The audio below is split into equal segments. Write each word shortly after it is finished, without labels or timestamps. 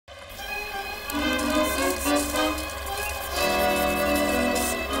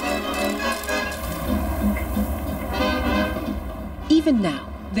Even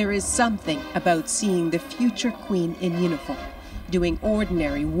now, there is something about seeing the future queen in uniform, doing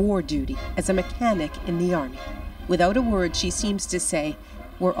ordinary war duty as a mechanic in the army. Without a word, she seems to say,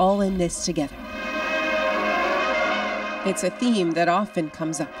 "We're all in this together." It's a theme that often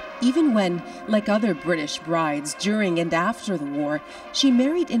comes up, even when, like other British brides during and after the war, she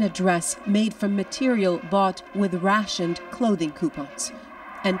married in a dress made from material bought with rationed clothing coupons,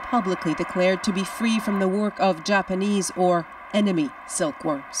 and publicly declared to be free from the work of Japanese or enemy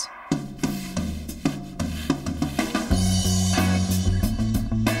silkworms.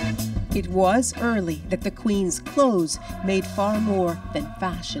 It was early that the Queen's clothes made far more than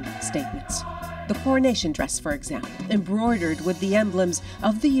fashion statements. The coronation dress, for example, embroidered with the emblems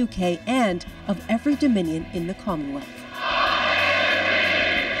of the UK and of every dominion in the Commonwealth.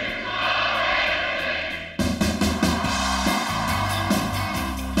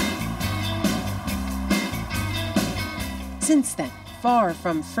 Since then, far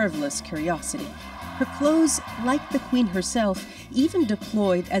from frivolous curiosity, her clothes, like the Queen herself, even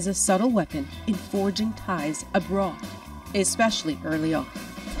deployed as a subtle weapon in forging ties abroad, especially early on.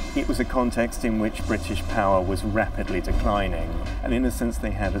 It was a context in which British power was rapidly declining, and in a sense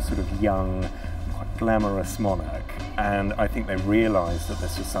they had a sort of young, quite glamorous monarch, and I think they realised that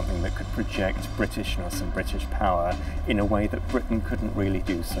this was something that could project Britishness and British power in a way that Britain couldn't really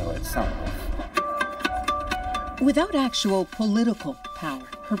do so itself. Without actual political power,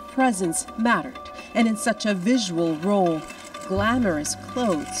 her presence mattered, and in such a visual role, glamorous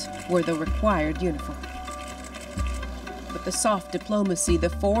clothes were the required uniform. But the soft diplomacy the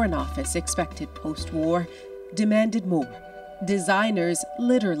Foreign Office expected post-war demanded more. Designers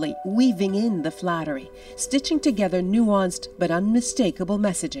literally weaving in the flattery, stitching together nuanced but unmistakable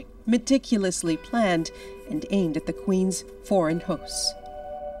messaging, meticulously planned and aimed at the Queen's foreign hosts.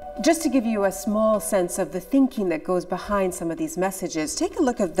 Just to give you a small sense of the thinking that goes behind some of these messages, take a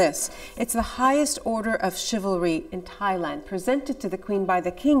look at this. It's the highest order of chivalry in Thailand, presented to the Queen by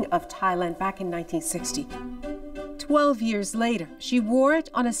the King of Thailand back in 1960. 12 years later, she wore it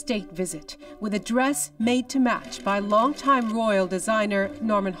on a state visit with a dress made to match by longtime royal designer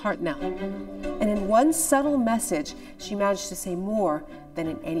Norman Hartnell. And in one subtle message, she managed to say more than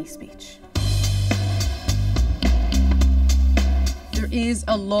in any speech. There is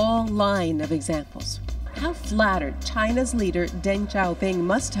a long line of examples. How flattered China's leader Deng Xiaoping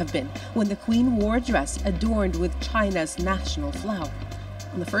must have been when the Queen wore a dress adorned with China's national flower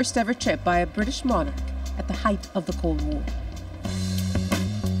on the first ever trip by a British monarch at the height of the Cold War.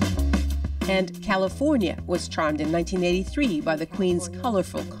 And California was charmed in 1983 by the Queen's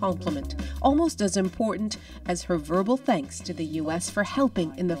colorful compliment, almost as important as her verbal thanks to the US for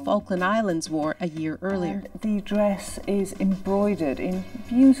helping in the Falkland Islands War a year earlier. And the dress is embroidered in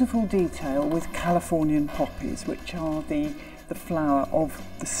beautiful detail with Californian poppies, which are the flower of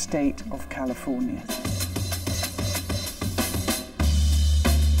the state of California.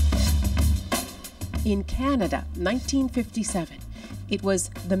 In Canada, 1957, it was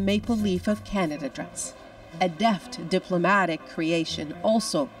the Maple Leaf of Canada dress, a deft diplomatic creation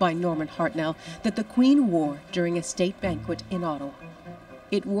also by Norman Hartnell that the Queen wore during a state banquet in Ottawa.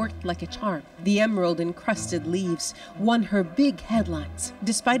 It worked like a charm. The emerald-encrusted leaves won her big headlines,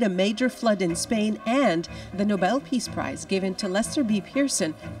 despite a major flood in Spain and the Nobel Peace Prize given to Lester B.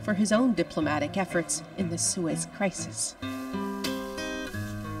 Pearson for his own diplomatic efforts in the Suez Crisis.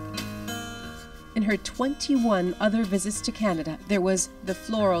 In her 21 other visits to Canada, there was the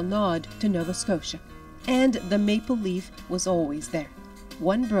floral nod to Nova Scotia. And the maple leaf was always there.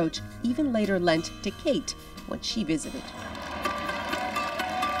 One brooch even later lent to Kate when she visited.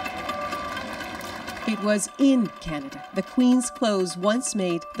 It was in Canada the Queen's clothes once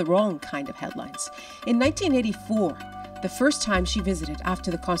made the wrong kind of headlines. In 1984, the first time she visited after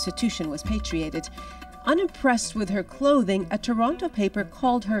the Constitution was patriated, unimpressed with her clothing, a Toronto paper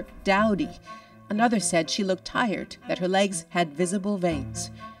called her dowdy. Another said she looked tired, that her legs had visible veins.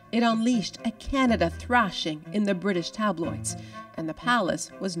 It unleashed a Canada thrashing in the British tabloids, and the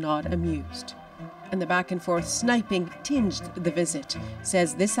palace was not amused. And the back-and-forth sniping tinged the visit,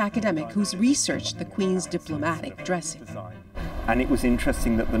 says this academic who's researched the Queen's diplomatic dressing. And it was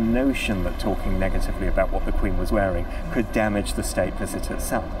interesting that the notion that talking negatively about what the Queen was wearing could damage the state visit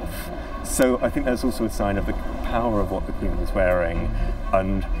itself. So I think that's also a sign of the power of what the Queen was wearing,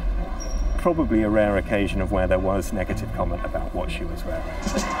 and probably a rare occasion of where there was negative comment about what she was wearing.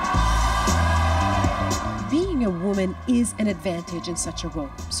 Being a woman is an advantage in such a role.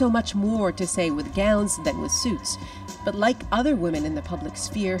 So much more to say with gowns than with suits. But like other women in the public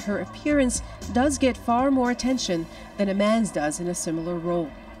sphere, her appearance does get far more attention than a man's does in a similar role.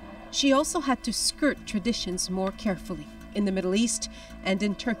 She also had to skirt traditions more carefully. in the Middle East and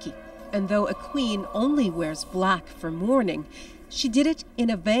in Turkey. And though a queen only wears black for mourning, she did it in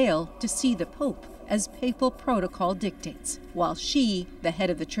a veil to see the Pope, as papal protocol dictates, while she, the head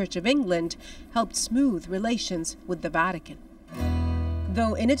of the Church of England, helped smooth relations with the Vatican.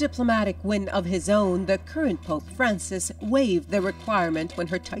 Though in a diplomatic win of his own, the current Pope Francis waived the requirement when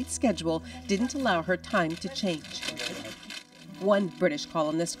her tight schedule didn't allow her time to change. One British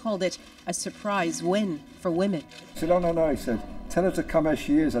columnist called it a surprise win for women. He said, "Oh, no," he said, "tell her to come as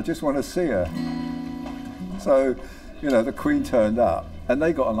she is, I just want to see her." So, you know, the Queen turned up and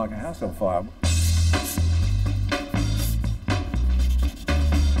they got on like a house on fire.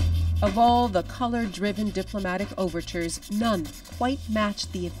 Of all the color-driven diplomatic overtures, none quite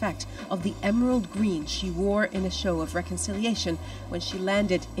matched the effect of the emerald green she wore in a show of reconciliation when she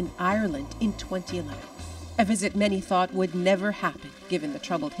landed in Ireland in 2011. A visit many thought would never happen, given the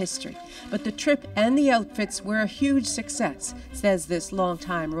troubled history. But the trip and the outfits were a huge success, says this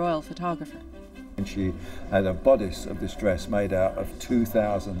longtime royal photographer. And she had a bodice of this dress made out of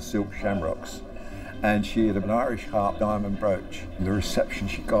 2,000 silk shamrocks. And she had an Irish harp diamond brooch. And the reception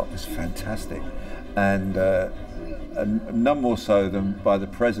she got was fantastic. And none more so than by the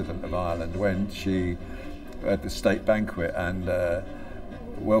President of Ireland when she had the state banquet and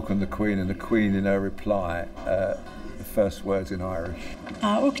welcomed the Queen, and the Queen in her reply, the first words in Irish.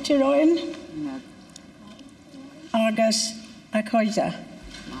 Uchtiroin, Argus Acoida.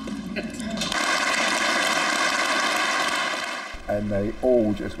 And they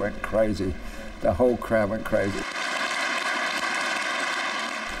all just went crazy. The whole crowd went crazy.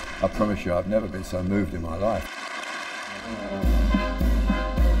 I promise you, I've never been so moved in my life.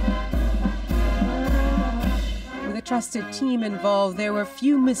 With a trusted team involved, there were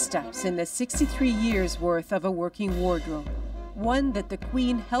few missteps in the 63 years' worth of a working wardrobe. One that the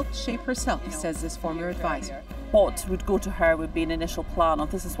Queen helped shape herself, says this former advisor. What would go to her would be an initial plan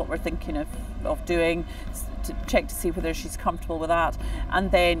of this is what we're thinking of doing, to check to see whether she's comfortable with that, and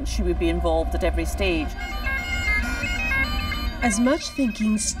then she would be involved at every stage. As much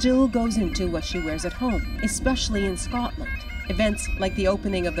thinking still goes into what she wears at home, especially in Scotland. Events like the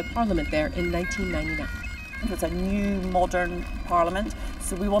opening of the Parliament there in 1999. It was a new, modern Parliament,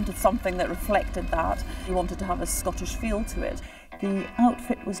 so we wanted something that reflected that. We wanted to have a Scottish feel to it. The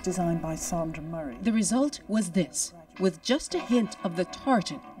outfit was designed by Sandra Murray. The result was this, with just a hint of the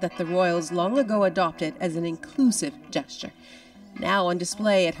tartan that the royals long ago adopted as an inclusive gesture. Now on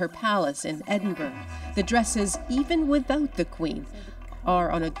display at her palace in Edinburgh, the dresses, even without the Queen, are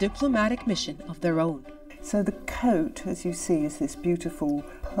on a diplomatic mission of their own. So the coat, as you see, is this beautiful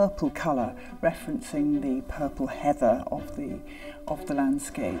purple colour, referencing the purple heather of the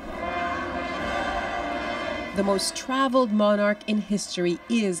landscape. The most travelled monarch in history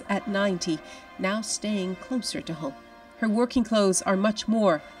is at 90, now staying closer to home. Her working clothes are much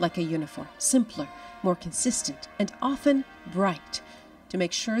more like a uniform, simpler, more consistent, and often bright, to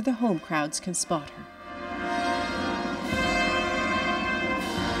make sure the home crowds can spot her.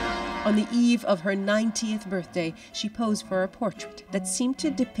 On the eve of her 90th birthday, she posed for a portrait that seemed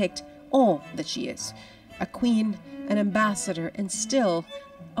to depict all that she is, a queen, an ambassador, and still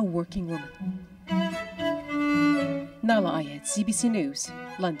a working woman. Nala Ayed, CBC News,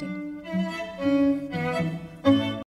 London.